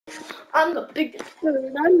I'm the biggest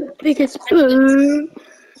bird. I'm the biggest bird.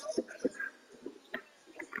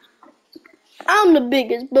 I'm the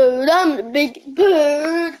biggest bird. I'm the biggest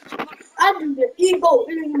bird. I do the ego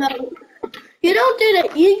emo. You don't do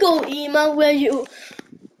the ego emo where you.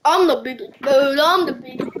 I'm the biggest bird. I'm the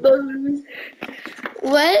biggest bird.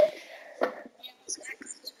 What?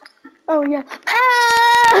 Oh yeah. Ah!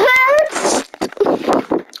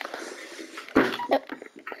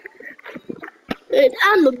 And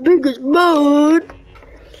I'm the biggest bird.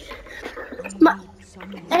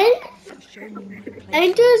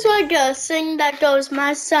 Ain't there's like a thing that goes,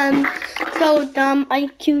 my son so dumb,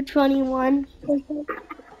 IQ 21.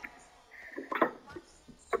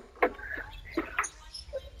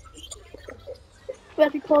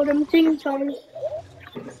 What they call them sing songs.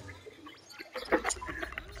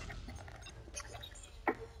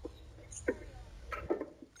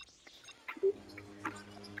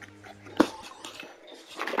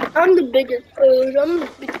 I'm the biggest bird. I'm the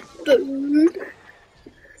biggest bird.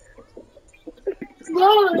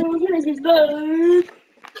 Whoa, I'm the biggest bird.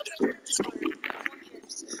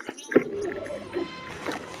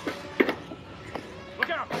 Look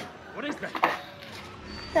out! What is that?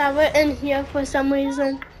 Yeah, we're in here for some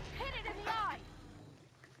reason.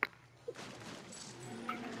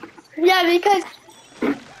 Yeah, because.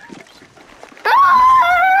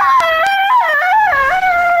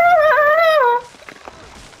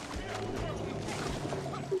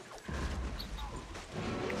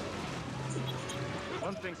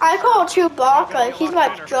 I call Chewbacca. He's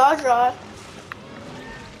like Jar Jar.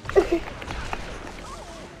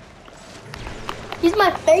 He's my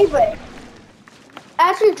favorite.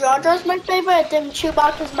 Actually, Jar Jar's my favorite, then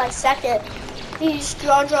Chewbacca's my second. He's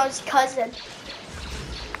Jar Jar's cousin.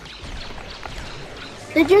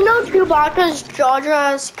 Did you know Chewbacca's Jar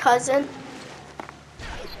Jar's cousin?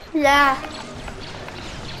 Yeah.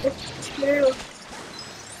 It's true.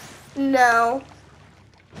 No.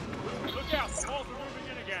 Look out! The walls are moving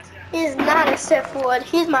in again. He's not a Sith Lord.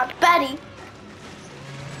 He's my buddy.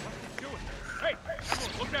 Hey,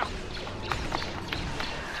 look out!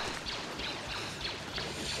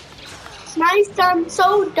 My son's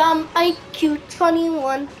so dumb, IQ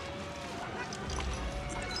 21.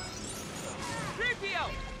 3PO,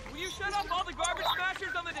 will you shut up all the garbage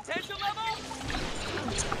smashers on the detention level?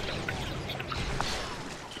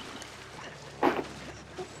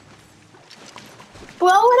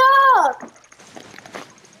 Blow it up!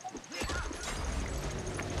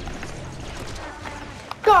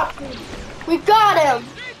 Got him. We got him.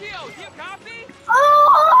 3PO, do you copy?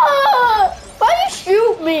 Oh! Why you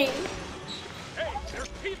shoot me? Hey, there's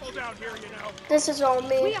people down here, you know. This is all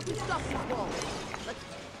me. We have to stop these walls.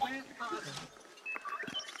 Where are they?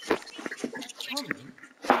 Tommy?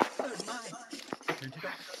 Oh my! Turn it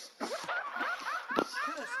off.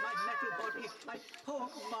 Curse my metal body, my poor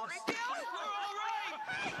master. 3PO, we're all right!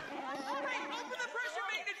 Hey, open the pressure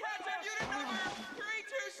maintenance hatch on unit number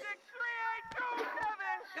 326327!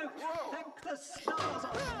 Oh, thank the stars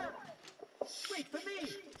on. Wait for me!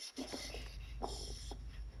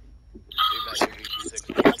 I'm sorry.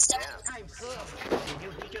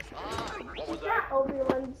 You just... What was that?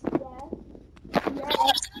 Obi-Wan's dead.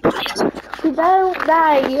 He don't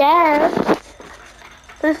die yet.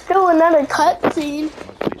 There's still another cutscene.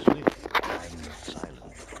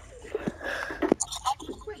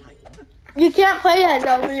 You can't play as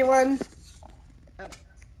Obi-Wan.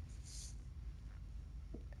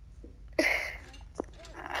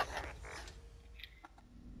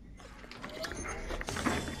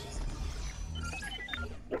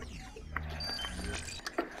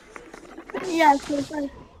 Yes,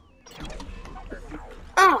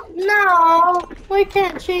 oh no, we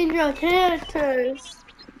can't change our characters.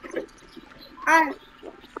 I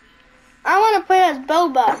want to play as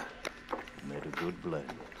Boba. Made a good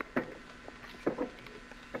blend.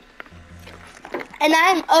 And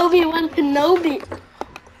I'm Obi-Wan Kenobi.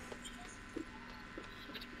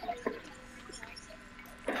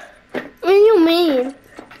 What do you mean?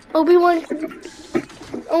 Obi-Wan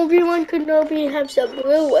Kenobi has a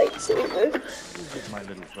blue lightsaber. This is my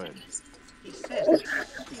little friend. He says that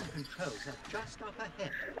acting controls are just up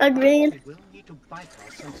ahead. Agreed. We will need to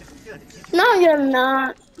bypass some security. No, you're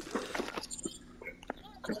not.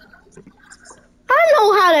 I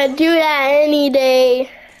know how to do that any day.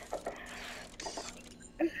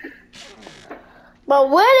 But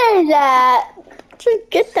what is that? Just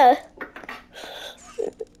get the...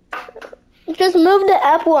 Just move the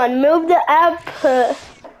app one. Move the app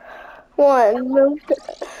one. Move the...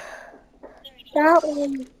 That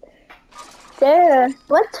one. There.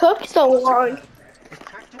 What took so long? The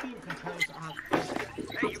tractor beam controls are...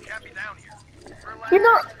 Hey, you can't be down here.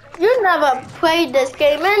 You You never played this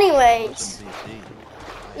game anyways.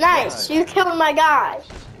 PC. Nice, you killed my guy.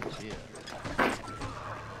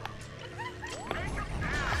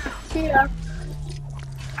 It's here. Yeah.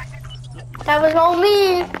 That was all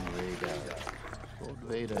me. Vader. Lord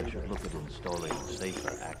Vader should look at installing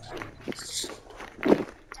safer access.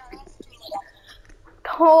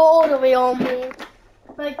 Totally all me.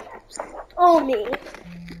 Like, all me.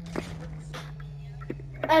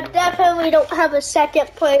 I definitely don't have a second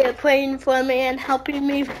player playing for me and helping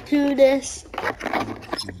me do this.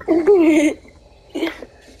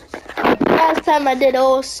 Last time I did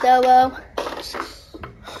old solo.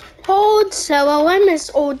 Old solo, I miss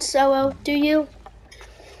old solo. Do you?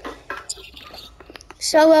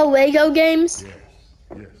 Solo Lego games?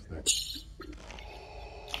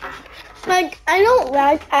 Like, I don't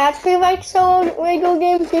actually like solo Lego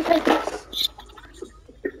games because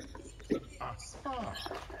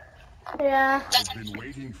yeah. I've been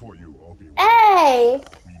waiting for you, Obi-Wan. Hey!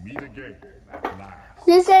 We meet again at last.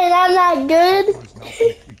 You saying I'm not good? It is now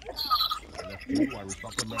complete. I left you, I was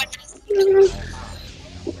not the man.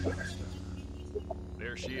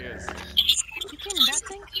 There she is. You came in that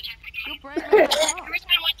thing? You're brave like a dog.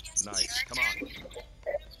 Nice. Come on.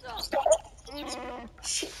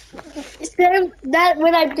 Sam, that's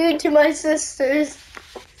what I do to my sisters.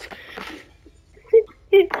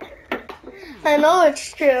 I know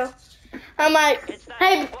it's true. I'm like,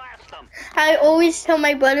 hey, I always tell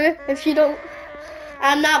my brother, if you don't,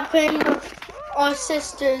 I'm not playing with our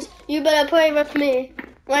sisters. You better play with me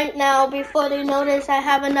right now before they notice I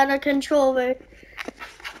have another controller.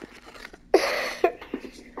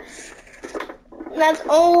 That's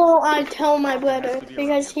all I tell my brother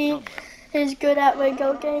because he is good at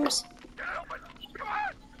Lego games.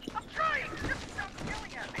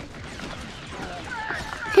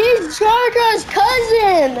 He's Jar Jar's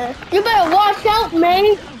cousin! You better watch out,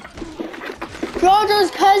 mate! Jar Jar's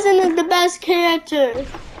cousin is the best character.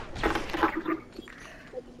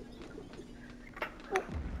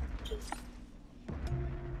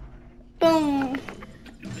 Boom.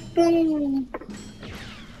 Boom.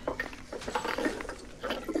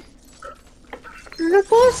 The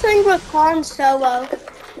cool thing with Han Solo,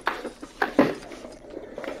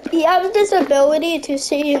 he has this ability to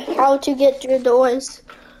see how to get through doors.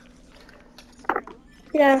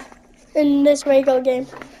 Yeah, in this Lego game.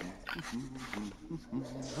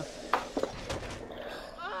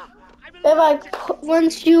 If like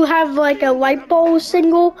once you have like a light bulb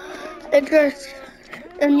single, it just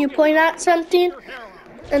and you point at something,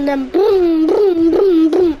 and then boom, boom,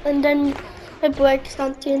 boom, boom, and then it breaks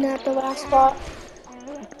something at the last spot.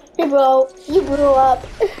 You blew up.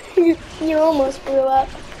 you almost blew up.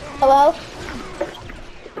 Hello?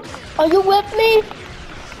 Are you with me?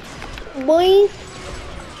 Boy?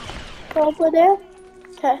 Over there?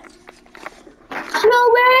 Okay.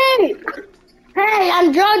 No way! Hey,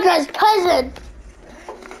 I'm Jar Jar's cousin.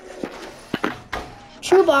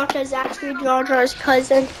 Chewbacca is actually Jar Jar's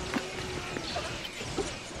cousin.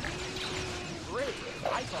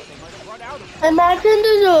 Imagine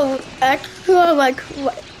there's an extra like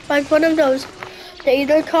one of those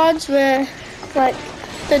data cards where like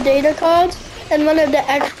the data cards and one of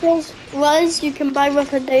the extras was you can buy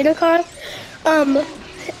with a data card.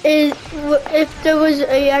 If there was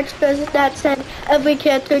a extra that said every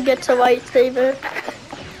character gets a lightsaber,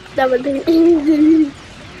 that would be easy.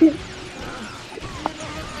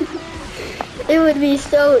 It would be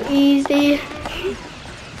so easy.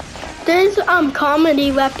 There's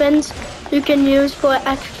comedy weapons you can use for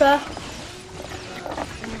extra.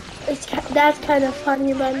 That's kind of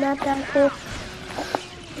funny, but not that cool.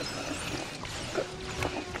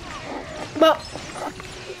 But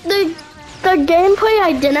the gameplay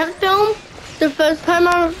I didn't film the first time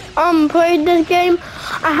I played this game,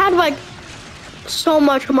 I had like so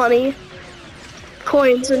much money,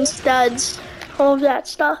 coins and studs, all of that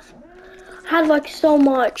stuff. I had like so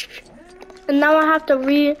much, and now I have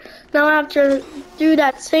to do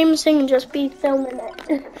that same thing, just be filming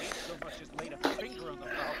it.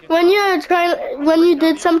 When you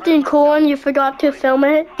did something cool and you forgot to film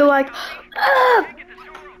it, you're like, ah!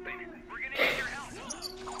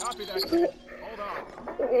 Copy that. Hold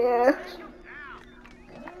on. Yeah.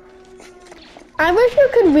 I wish you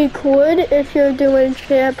could record if you're doing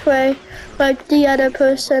share play, like the other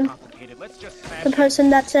person, the person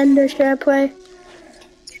that's in the share play.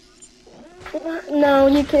 No,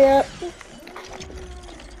 you can't.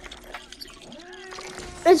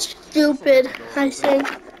 It's stupid, I think.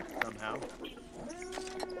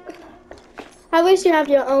 I wish you have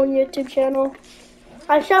your own YouTube channel.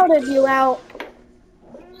 I shouted you out.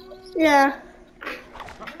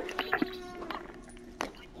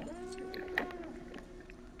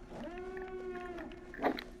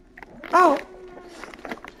 Oh.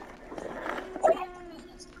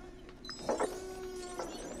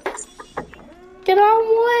 Get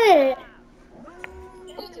on with it.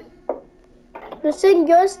 The thing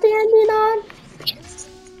you're standing on?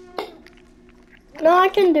 No, I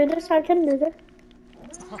can do this. I can do this.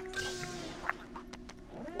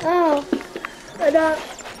 Oh. I got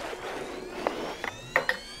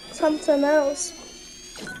something else.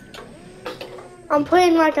 I'm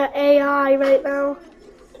playing like an AI right now.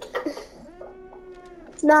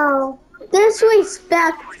 No.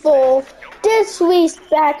 Disrespectful.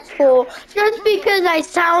 Disrespectful. Just because I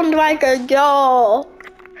sound like a girl.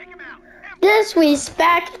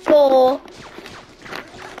 Disrespectful.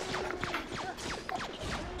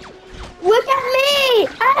 Look at me!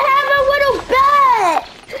 I have a little bat!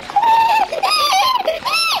 Look at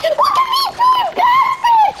me doing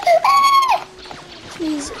backflips!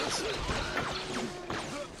 Jesus.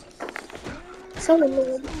 So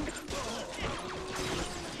annoying.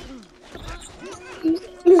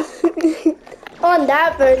 On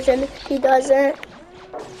that version, he doesn't.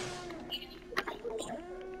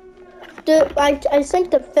 Dude, I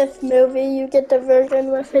think the 5th movie, you get the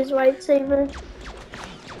version with his lightsaber.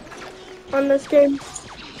 On this game.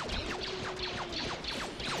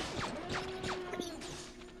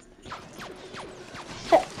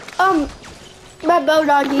 Hey, my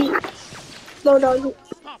Bodoggy. Bodoggy.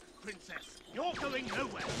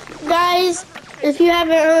 Guys, if you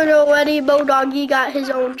haven't heard already, Bodoggy got his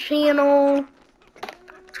own channel.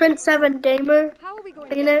 Trent7 Gamer. How are we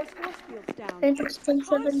going Ain't to it? get the force fields down? Ain't it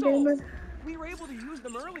Trent7 Gamer? We were able to use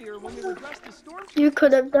them earlier when we were dressed as storm. You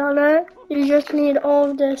could have done it. You just need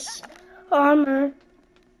all of this armor.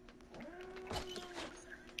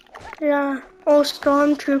 Yeah, all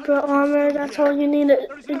Stormtrooper armor. That's all you need to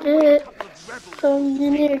get. So you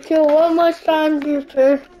need to kill one more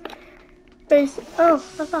Stormtrooper. Oh,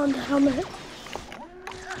 I found a helmet.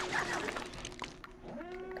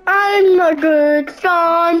 I'm a good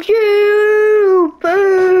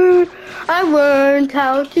Stormtrooper. I learned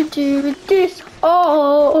how to do this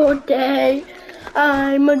all day.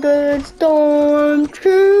 I'm a good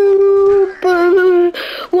Stormtrooper.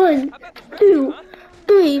 1, 2,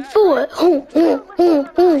 3, 4.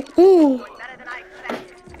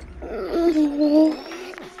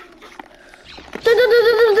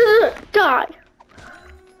 Die.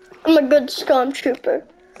 I'm a good Stormtrooper.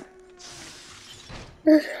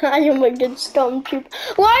 I am a good Stormtrooper.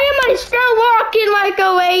 Why am I still walking like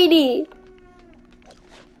a lady?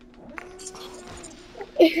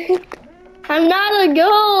 I'm not a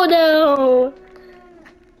girl though.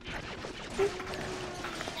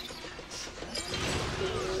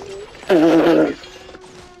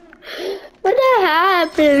 What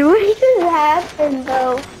happened? What just happened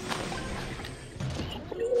though?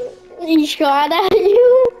 He shot at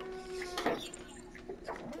you?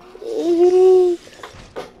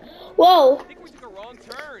 Whoa. I think we took a wrong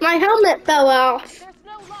turn. My helmet fell off. There's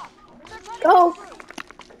no lock. Go.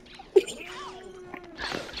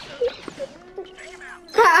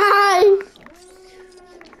 Hi.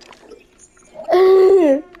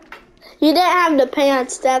 You didn't have the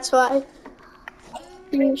pants, that's why.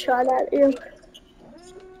 He shot at you.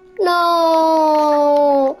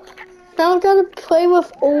 No. Now I'm gonna play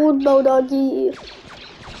with old Bodoggy.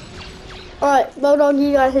 Alright,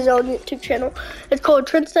 Bodoggy got his own YouTube channel. It's called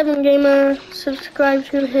Trent7 Gamer. Subscribe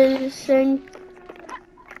to his thing.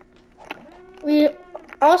 We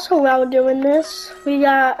also, while doing this, we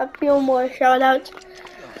got a few more shout outs.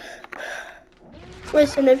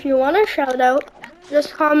 Listen, if you want a shout out,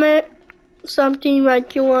 just comment something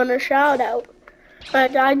like you want a shout out.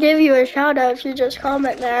 Like, I'll give you a shout out if you just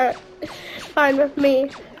comment that. It's fine with me.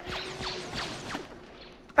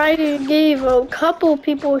 I gave a couple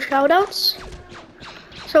people shout outs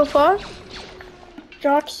so far.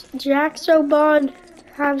 Jaxobond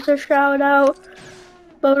has a shout out.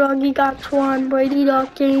 Bodoggy got one. Brady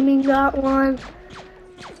Dog Gaming got one.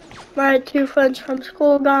 My 2 friends from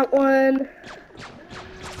school got one.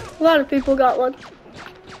 A lot of people got one.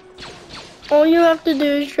 All you have to do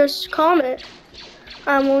is just comment.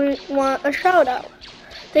 I want a shout out.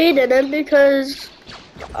 They didn't because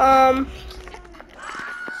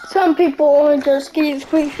some people only just give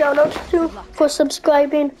free shout outs too for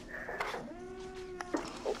subscribing.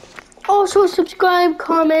 Also subscribe,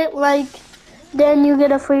 comment, like, then you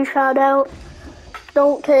get a free shout out.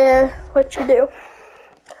 Don't care what you do.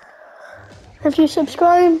 If you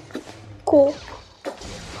subscribe, cool.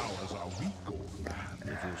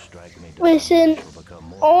 Listen,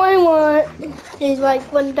 all I want is like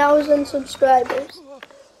 1,000 subscribers.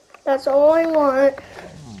 That's all I want.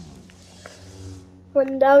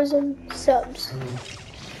 1,000 subs.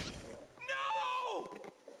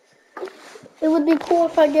 It would be cool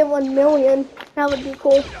if I get 1 million. That would be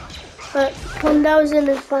cool. But 1,000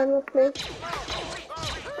 is fine with me.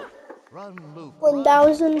 Run, Luke.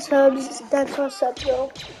 1,000 subs, that's what's up,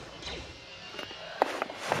 yo.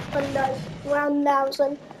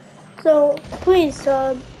 1,000. So, please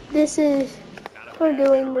sub. This is for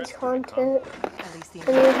doing this content. At least the And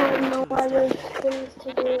we have no other things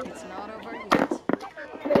to do. it's not over yet.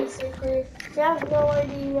 Basically, I have no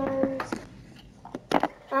ideas.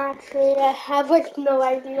 Actually, I have like no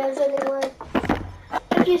ideas anyway.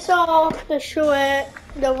 If you saw the short,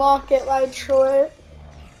 the rocket ride short,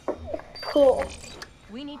 cool.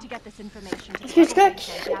 We need to get this information to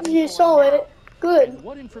If you saw it, good.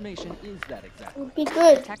 What information is that exactly? Would be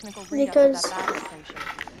good Technical readout because of that battle station.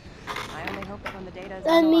 I only hope that when the data is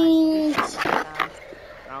that means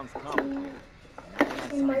Sounds common.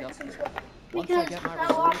 because that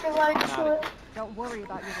rocket ride short. Don't worry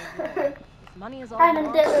about your reward. If money is all I you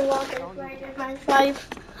haven't want, done a it's rocket all you ride get. in my life.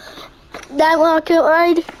 That rocket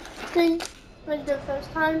ride thing was the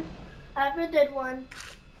first time I ever did one.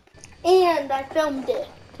 And I filmed it.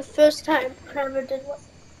 The first time I ever did one.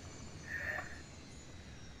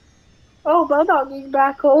 Oh, my doggy's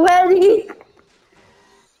back already.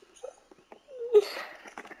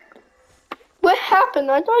 What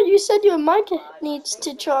happened? I thought you said your mic needs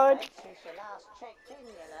to charge.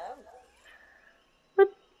 What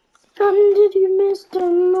gun did you miss the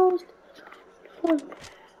most?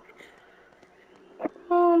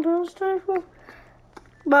 Oh, burst rifle.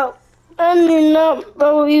 Well, I did not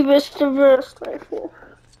believe it's the burst rifle.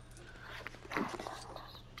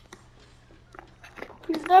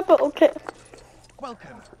 Is that but okay?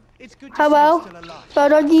 Welcome. It's good to Hello? see you still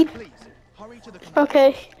alive. Doggy? Please, hurry to the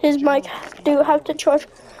Okay, his mic do have to charge.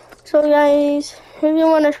 So guys, if you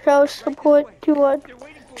want to show support to our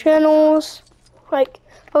channels, like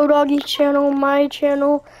Doggy's channel, my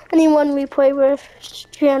channel, anyone we play with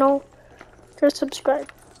channel, just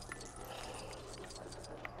subscribe.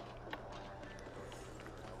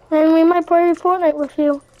 And we might play Fortnite with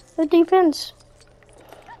you. It depends.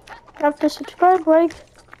 You have to subscribe, like,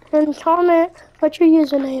 and comment what's your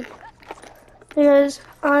username. Because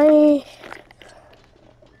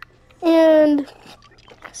and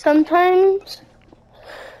sometimes,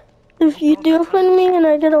 if you do friend me and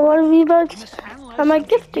I get a lot of V-Bucks, I might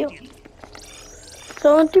gift you.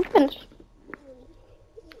 So it depends.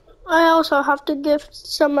 I also have to gift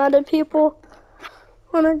some other people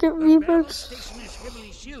when I get V-Bucks.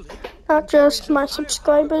 Not just my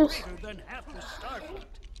subscribers.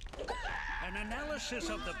 An analysis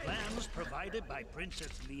of the plans provided by Princess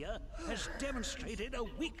Leia has demonstrated a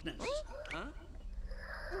weakness. Huh?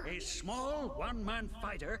 A small one-man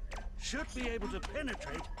fighter should be able to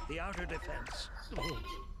penetrate the outer defense.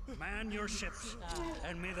 Man your ships,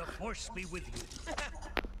 and may the Force be with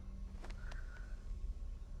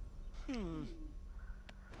you.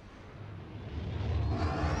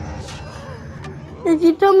 If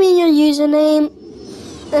you tell me your username,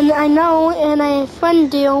 and I know, and I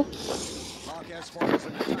friend you,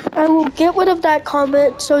 I will get rid of that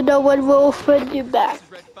comment so no one will friend you back.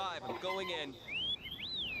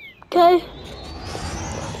 Okay?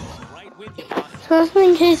 Just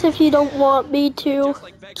in case if you don't want me to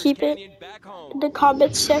keep it in the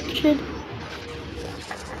comment section.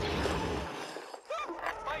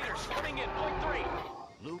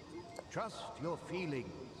 Luke, trust your feelings.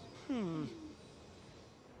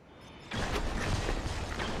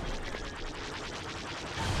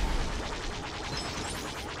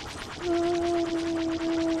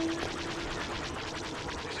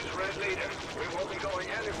 This is Red Leader. We won't be going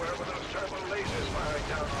anywhere with those turbo lasers firing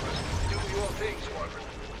down on us. Do your thing, Squadron.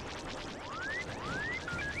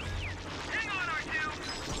 Hang on, R2!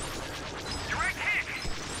 Direct hit!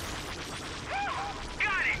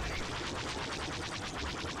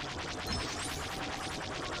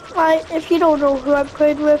 Got it! If you don't know who I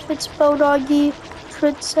played with, it's Doggy,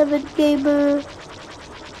 Trit7 Gamer.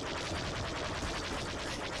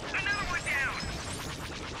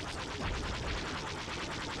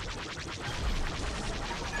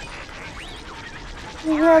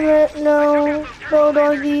 You haven't know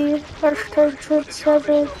Doggy, hashtag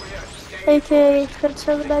Trit7, aka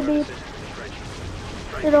Trit7 I mean.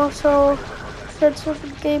 And also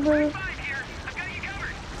Trit7 Gamer.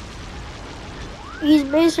 He's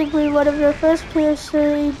basically one of the first people,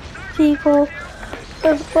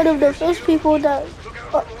 one of the first people that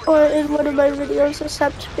are in one of my videos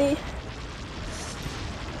except me.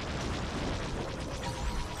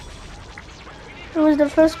 He was the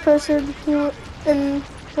first person who in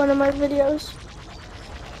one of my videos.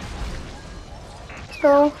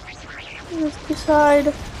 So let's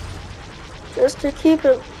decide just to keep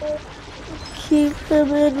keep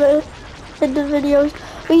filming in the videos.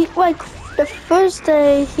 We like the first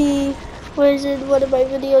day he was in one of my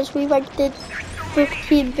videos, we like did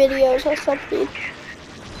 15 videos or something.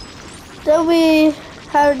 Then we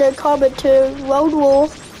had a comment to Lone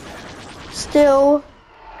Wolf. Still,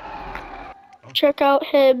 check out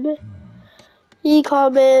him. He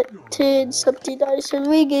commented something nice and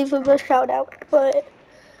we gave him a shout out. But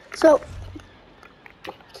so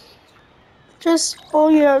just all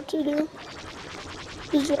you have to do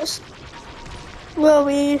is just so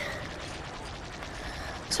The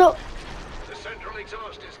central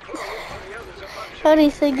exhaust is closed, and the others are bunching.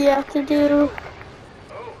 anything you have to do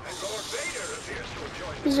Oh, and Lord Vader appears to have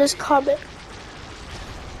joined is just comment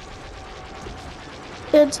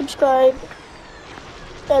and subscribe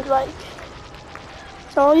and like.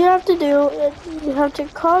 So all you have to do is you have to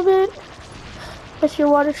comment if you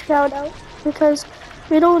want a shout out, because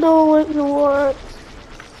we don't know what you want.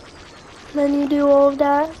 Then you do all of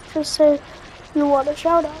that. Just say you want a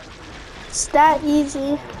shout out. It's that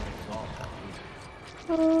easy.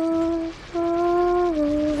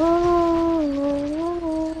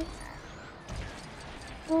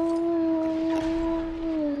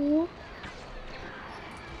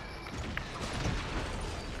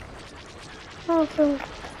 Okay.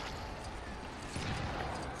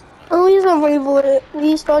 The reason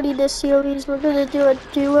we started this series, we're gonna do a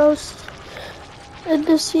duos in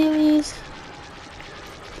this series.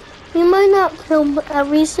 We might not film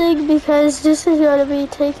everything because this is gonna be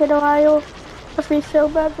taking a while. If we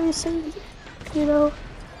film everything, you know,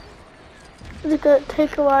 it's gonna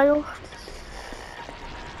take a while.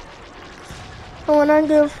 And when I'm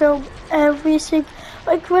gonna film everything,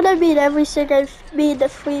 like when I mean everything, I mean the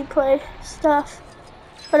free play stuff.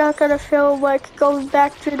 We're not gonna film like going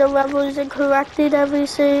back through the levels and correcting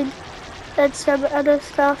everything and some other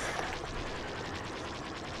stuff.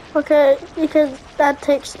 Okay, because that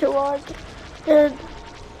takes too long. And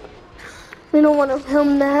we don't want to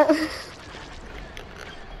film that.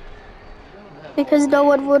 Because no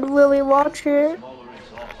one would really watch it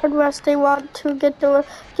unless they want to get the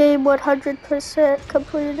game 100%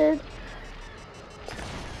 completed.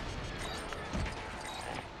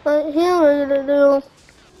 But here we're gonna do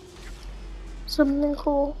something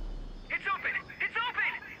cool. It's open! It's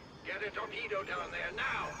open! Get a torpedo down there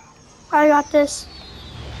now! I got this.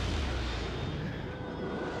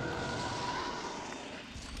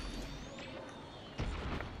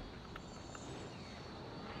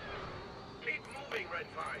 Keep moving,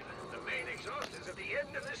 Redfine. The main exhaust is at the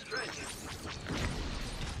end of this stretch.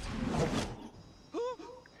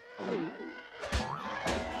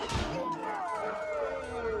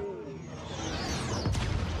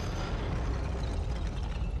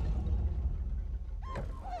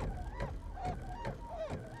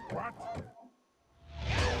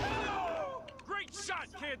 Great shot,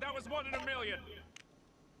 kid! That was 1 in a million!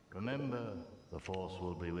 Remember, the Force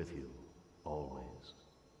will be with you, always.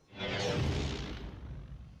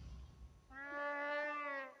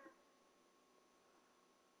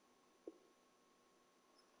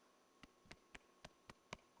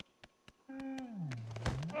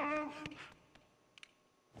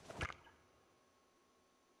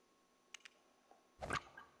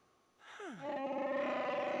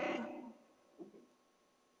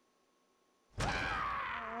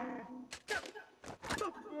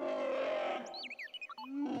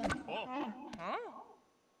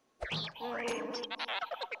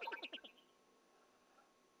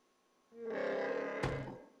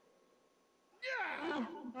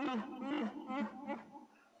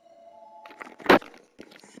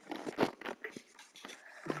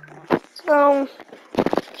 So,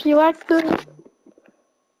 if you like the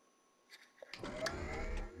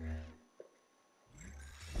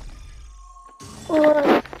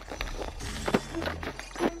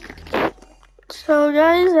so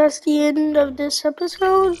guys, that's the end of this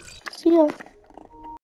episode. See ya.